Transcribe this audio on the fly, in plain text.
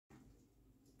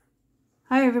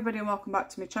Hi everybody and welcome back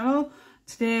to my channel.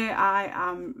 Today I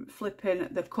am flipping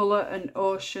the Colour and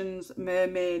Oceans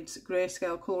Mermaids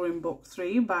Grayscale Colouring Book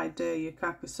 3 by Derya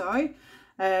Çakirsoy.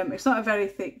 It's not a very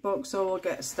thick book, so we'll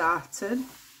get started.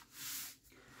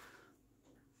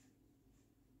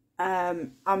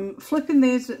 I'm flipping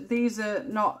these are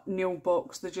not new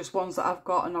books, they're just ones that I've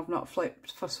got and I've not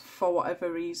flipped for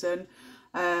whatever reason.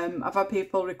 I've had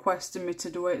people requesting me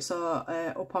to do it, so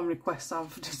upon request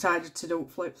I've decided to do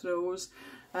flip throughs.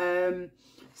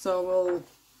 So we'll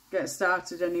get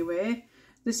started anyway.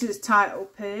 This is title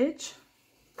page,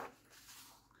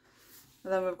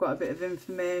 and then we've got a bit of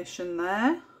information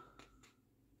there,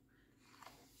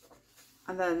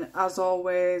 and then as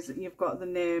always you've got the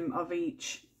name of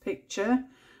each picture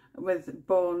with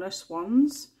bonus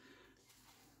ones.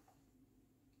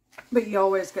 But you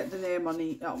always get the name on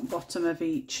the bottom of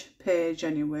each page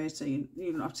anyway, so you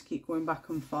don't have to keep going back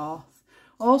and forth.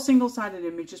 All single-sided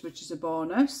images, which is a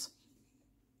bonus.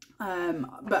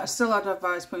 But I still I'd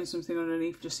advise putting something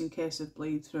underneath just in case of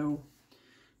bleed through.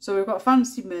 So we've got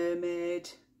Fancy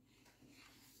Mermaid,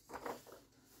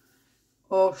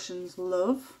 Ocean's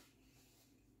Love,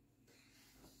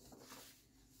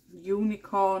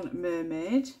 Unicorn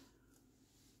Mermaid,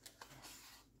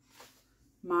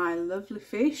 My Lovely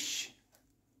Fish,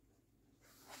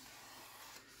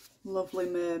 Lovely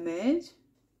Mermaid,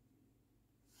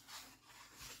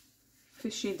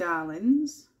 Fishy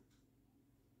Darlings,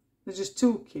 they're just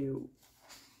too cute,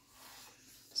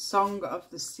 Song of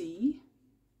the Sea,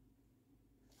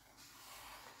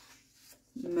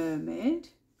 Mermaid,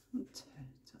 and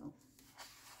Turtle,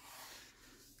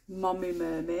 Mommy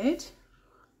Mermaid,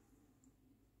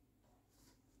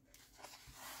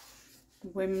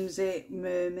 Whimsy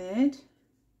Mermaid,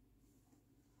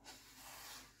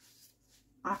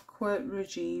 Aqua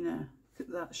Regina, look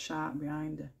at that shark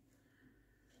behind her,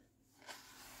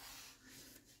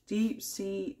 Deep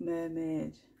Sea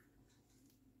Mermaid,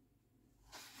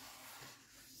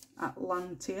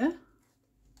 Atlantia,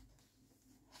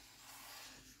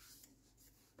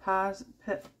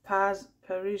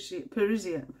 Parisian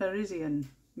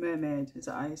Mermaid, is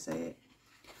that how you say it?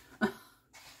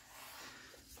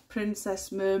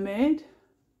 Princess Mermaid,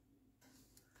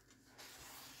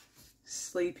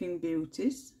 Sleeping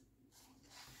Beauties,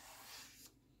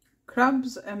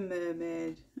 Crabs and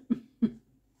Mermaid,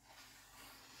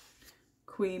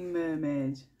 Queen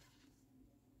Mermaid,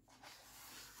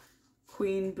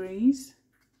 Queen Breeze,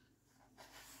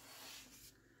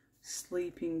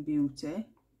 Sleeping Beauty,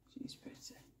 she's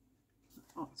pretty,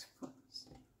 Octopus,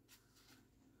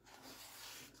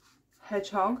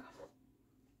 Hedgehog,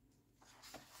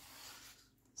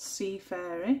 Sea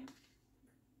Fairy,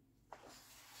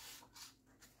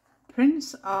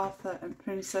 Prince Arthur and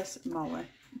Princess Molly,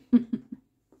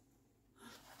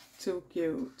 too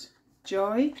cute,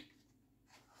 Joy,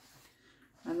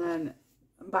 and then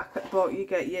back at the book you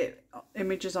get your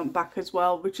images on back as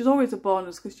well, which is always a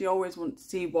bonus because you always want to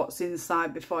see what's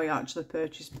inside before you actually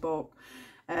purchase the book.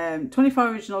 24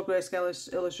 original grayscale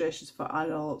illustrations for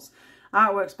adults.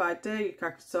 Artworks by Derya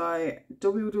Çakirsoy,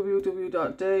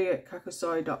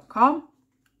 www.deryaçakirsoy.com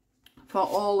for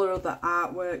all the other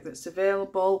artwork that's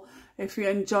available. If you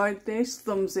enjoyed this,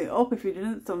 thumbs it up. If you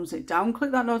didn't, thumbs it down.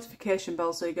 Click that notification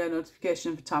bell so you get a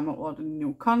notification every time I'm uploading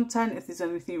new content. If there's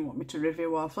anything you want me to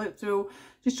review or flip through,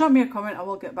 just drop me a comment. I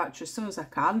will get back to you as soon as I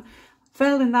can.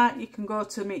 Failing that, you can go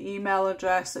to my email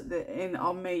address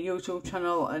on my YouTube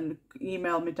channel and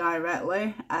email me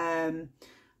directly.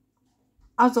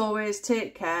 As always,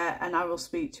 take care and I will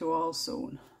speak to you all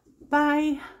soon.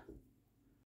 Bye.